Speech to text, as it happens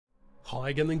Hi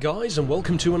again then guys, and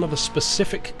welcome to another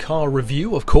specific car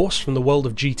review, of course, from the world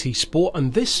of GT Sport,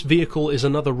 and this vehicle is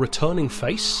another returning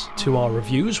face to our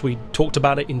reviews. We talked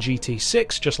about it in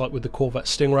GT6, just like with the Corvette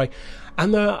Stingray,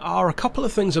 and there are a couple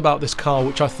of things about this car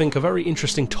which I think are very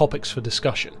interesting topics for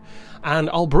discussion, and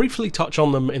I'll briefly touch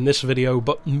on them in this video,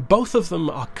 but both of them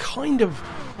are kind of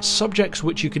subjects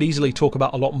which you could easily talk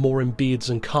about a lot more in Beards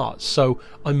and Cars, so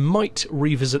I might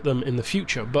revisit them in the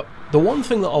future. But the one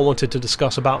thing that I wanted to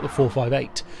discuss about the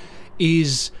 458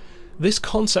 is this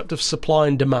concept of supply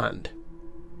and demand.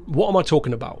 What am I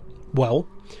talking about? Well,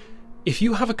 if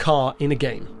you have a car in a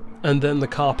game and then the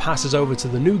car passes over to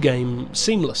the new game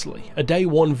seamlessly, a day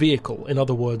one vehicle, in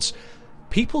other words,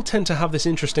 people tend to have this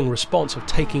interesting response of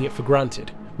taking it for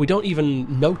granted. We don't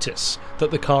even notice that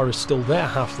the car is still there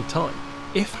half the time.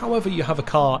 If, however, you have a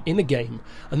car in a game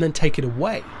and then take it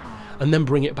away and then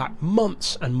bring it back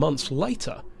months and months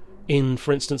later in,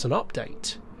 for instance, an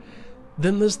update,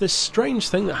 then there's this strange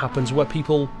thing that happens where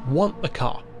people want the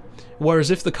car. Whereas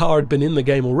if the car had been in the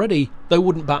game already, they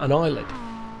wouldn't bat an eyelid.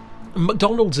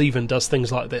 McDonald's even does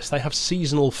things like this. They have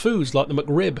seasonal foods like the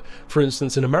McRib, for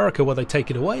instance, in America, where they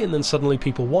take it away and then suddenly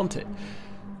people want it.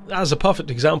 As a perfect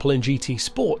example in GT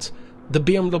Sport, the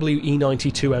BMW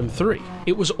E92 M3.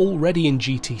 It was already in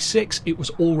GT6, it was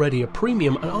already a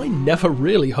premium, and I never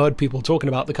really heard people talking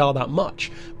about the car that much.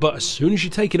 But as soon as you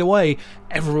take it away,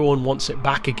 everyone wants it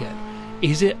back again.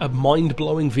 Is it a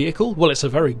mind-blowing vehicle? Well, it's a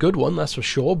very good one, that's for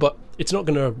sure, but it's not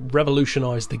going to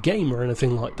revolutionise the game or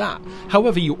anything like that.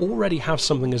 However, you already have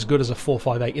something as good as a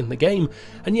 458 in the game,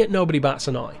 and yet nobody bats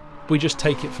an eye. We just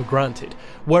take it for granted.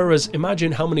 Whereas,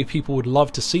 imagine how many people would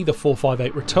love to see the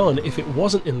 458 return if it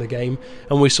wasn't in the game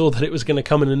and we saw that it was going to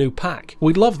come in a new pack.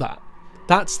 We'd love that.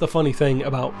 That's the funny thing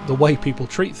about the way people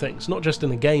treat things, not just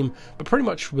in a game, but pretty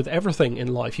much with everything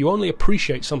in life. You only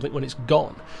appreciate something when it's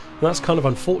gone. And that's kind of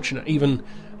unfortunate, even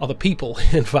other people,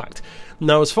 in fact.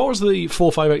 Now, as far as the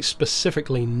 458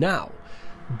 specifically now,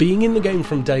 being in the game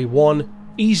from day one,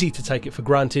 easy to take it for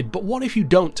granted, but what if you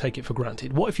don't take it for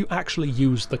granted? What if you actually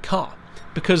use the car?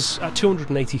 Because at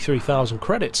 283,000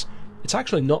 credits, it's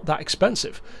actually not that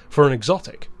expensive for an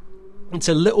exotic. It's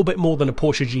a little bit more than a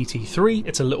Porsche GT3,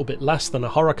 it's a little bit less than a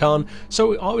Huracan,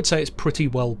 so I would say it's pretty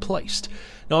well placed.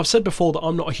 Now, I've said before that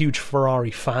I'm not a huge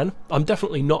Ferrari fan. I'm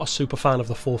definitely not a super fan of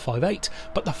the 458,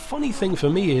 but the funny thing for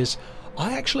me is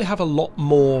I actually have a lot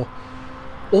more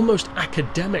almost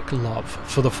academic love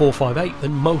for the 458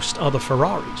 than most other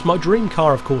Ferraris. My dream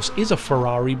car, of course, is a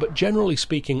Ferrari, but generally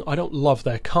speaking, I don't love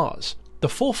their cars. The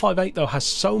 458, though, has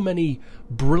so many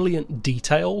brilliant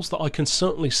details that I can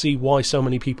certainly see why so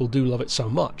many people do love it so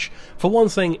much. For one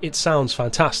thing, it sounds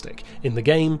fantastic in the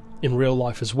game, in real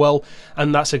life as well,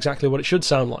 and that's exactly what it should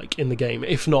sound like in the game,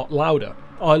 if not louder.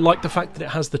 I like the fact that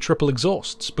it has the triple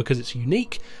exhausts because it's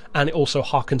unique, and it also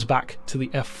harkens back to the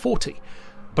F40.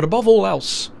 But above all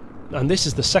else, and this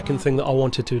is the second thing that I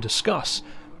wanted to discuss,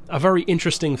 a very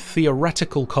interesting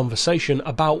theoretical conversation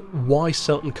about why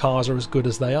certain cars are as good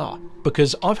as they are.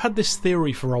 Because I've had this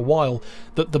theory for a while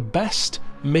that the best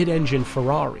mid-engine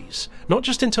Ferraris, not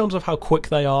just in terms of how quick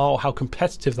they are or how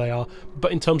competitive they are,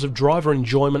 but in terms of driver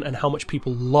enjoyment and how much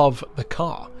people love the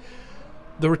car.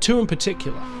 There are two in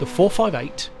particular, the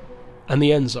 458 and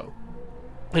the Enzo.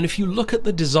 And if you look at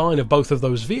the design of both of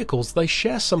those vehicles, they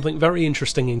share something very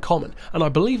interesting in common. And I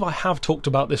believe I have talked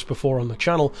about this before on the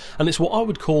channel, and it's what I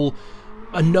would call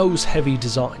a nose-heavy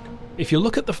design. If you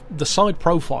look at the side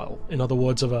profile, in other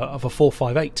words, of a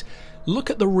 458, look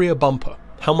at the rear bumper,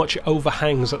 how much it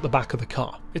overhangs at the back of the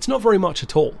car. It's not very much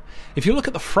at all. If you look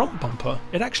at the front bumper,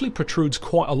 it actually protrudes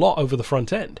quite a lot over the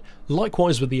front end.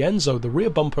 Likewise with the Enzo, the rear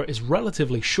bumper is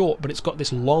relatively short, but it's got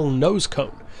this long nose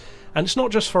cone. And it's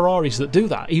not just Ferraris that do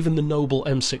that, even the noble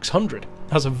M600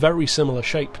 has a very similar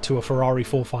shape to a Ferrari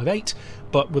 458,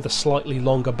 but with a slightly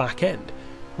longer back end.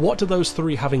 What do those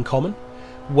three have in common?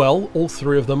 Well, all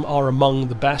three of them are among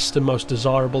the best and most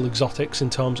desirable exotics in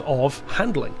terms of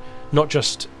handling, not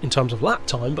just in terms of lap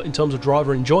time, but in terms of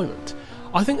driver enjoyment.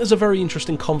 I think there's a very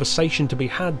interesting conversation to be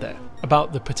had there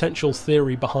about the potential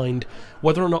theory behind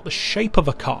whether or not the shape of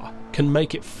a car can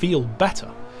make it feel better.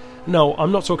 No,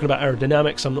 I'm not talking about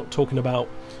aerodynamics, I'm not talking about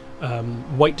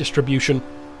weight distribution.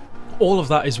 All of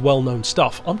that is well-known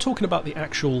stuff. I'm talking about the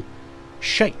actual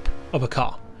shape of a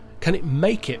car. Can it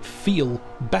make it feel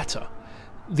better?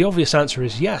 The obvious answer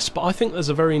is yes, but I think there's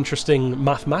a very interesting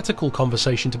mathematical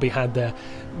conversation to be had there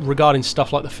regarding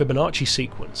stuff like the Fibonacci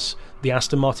sequence. The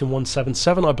Aston Martin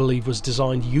 177, I believe, was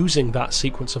designed using that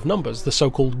sequence of numbers, the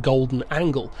so-called golden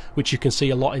angle, which you can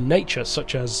see a lot in nature,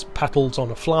 such as petals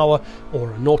on a flower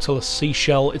or a nautilus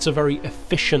seashell. It's a very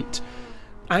efficient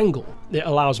angle. It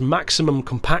allows maximum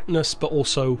compactness but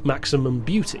also maximum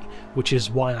beauty, which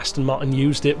is why Aston Martin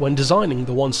used it when designing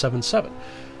the 177.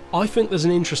 I think there's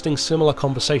an interesting similar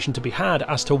conversation to be had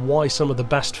as to why some of the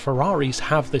best Ferraris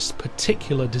have this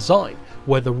particular design,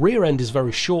 where the rear end is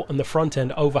very short and the front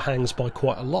end overhangs by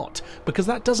quite a lot, because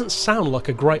that doesn't sound like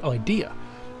a great idea.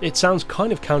 It sounds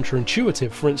kind of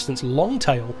counterintuitive. For instance, long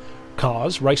tail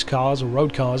cars, race cars or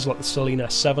road cars like the Celine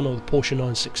S7 or the Porsche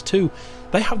 962,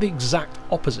 they have the exact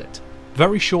opposite.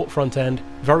 Very short front end,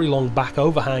 very long back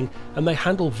overhang, and they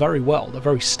handle very well, they're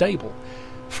very stable.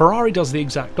 Ferrari does the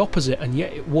exact opposite, and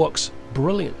yet it works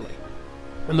brilliantly.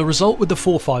 And the result with the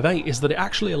 458 is that it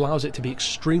actually allows it to be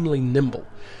extremely nimble.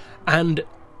 And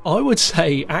I would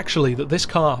say actually that this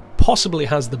car possibly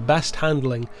has the best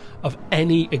handling of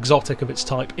any exotic of its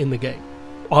type in the game.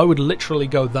 I would literally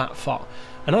go that far.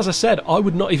 And as I said, I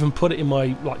would not even put it in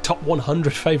my top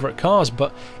 100 favourite cars,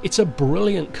 but it's a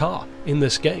brilliant car in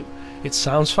this game. It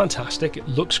sounds fantastic, it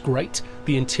looks great,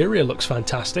 the interior looks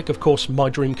fantastic. Of course, my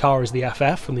dream car is the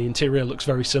FF, and the interior looks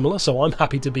very similar, so I'm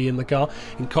happy to be in the car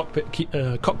in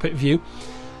cockpit view.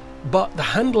 But the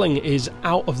handling is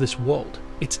out of this world.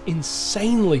 It's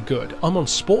insanely good. I'm on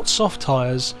sports soft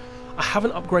tyres. I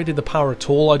haven't upgraded the power at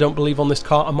all, I don't believe, on this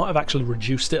car. I might have actually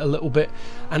reduced it a little bit.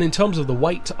 And in terms of the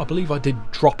weight, I believe I did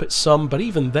drop it some, but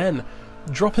even then,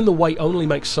 dropping the weight only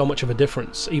makes so much of a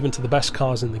difference, even to the best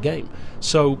cars in the game.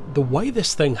 So the way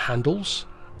this thing handles,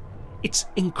 it's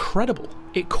incredible.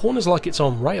 It corners like it's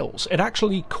on rails. It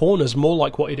actually corners more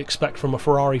like what you'd expect from a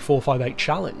Ferrari 458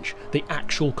 Challenge, the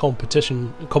actual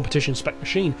competition spec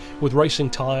machine, with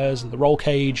racing tyres and the roll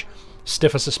cage,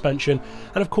 stiffer suspension,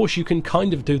 and of course you can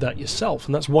kind of do that yourself,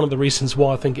 and that's one of the reasons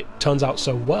why I think it turns out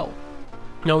so well.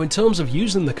 Now, in terms of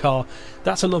using the car,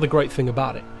 that's another great thing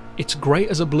about it. It's great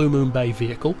as a Blue Moon Bay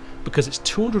vehicle because it's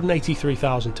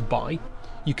 $283,000 to buy.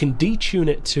 You can detune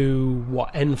it to,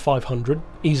 N500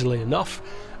 easily enough,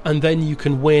 and then you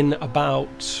can win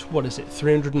about,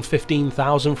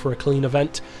 $315,000 for a clean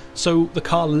event. So the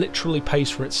car literally pays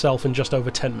for itself in just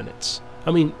over 10 minutes. I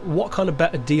mean, what kind of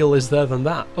better deal is there than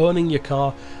that? Earning your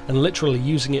car and literally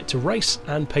using it to race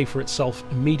and pay for itself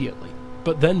immediately.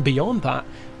 But then beyond that,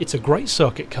 it's a great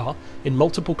circuit car in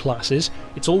multiple classes.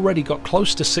 It's already got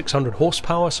close to 600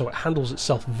 horsepower, so it handles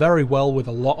itself very well with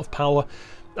a lot of power.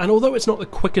 And although it's not the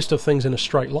quickest of things in a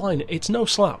straight line, it's no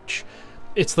slouch.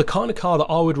 It's the kind of car that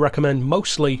I would recommend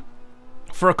mostly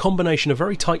for a combination of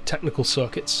very tight technical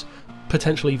circuits,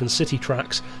 potentially even city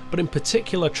tracks, but in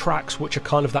particular tracks which are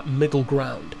kind of that middle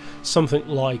ground. Something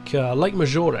like Lake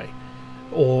Maggiore,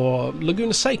 or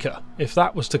Laguna Seca, if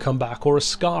that was to come back, or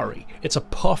Ascari. It's a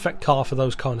perfect car for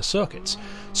those kind of circuits.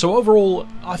 So overall,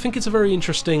 I think it's a very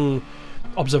interesting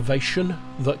observation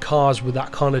that cars with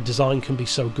that kind of design can be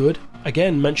so good.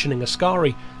 Again, mentioning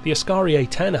Ascari, the Ascari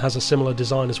A10 has a similar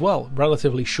design as well,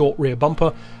 relatively short rear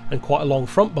bumper and quite a long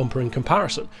front bumper in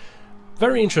comparison.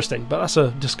 Very interesting, but that's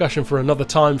a discussion for another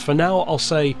time. For now, I'll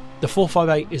say the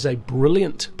 458 is a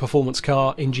brilliant performance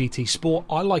car in GT Sport.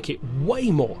 I like it way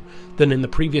more than in the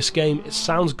previous game. It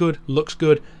sounds good, looks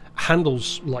good,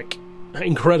 handles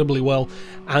incredibly well,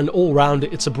 and all round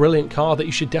it's a brilliant car that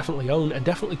you should definitely own and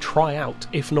definitely try out,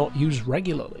 if not use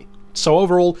regularly. So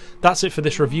overall, that's it for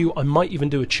this review. I might even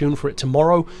do a tune for it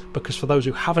tomorrow, because for those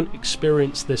who haven't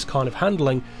experienced this kind of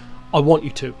handling, I want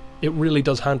you to. It really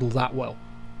does handle that well.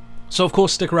 So of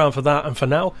course, stick around for that, and for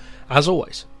now, as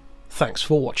always, thanks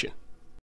for watching.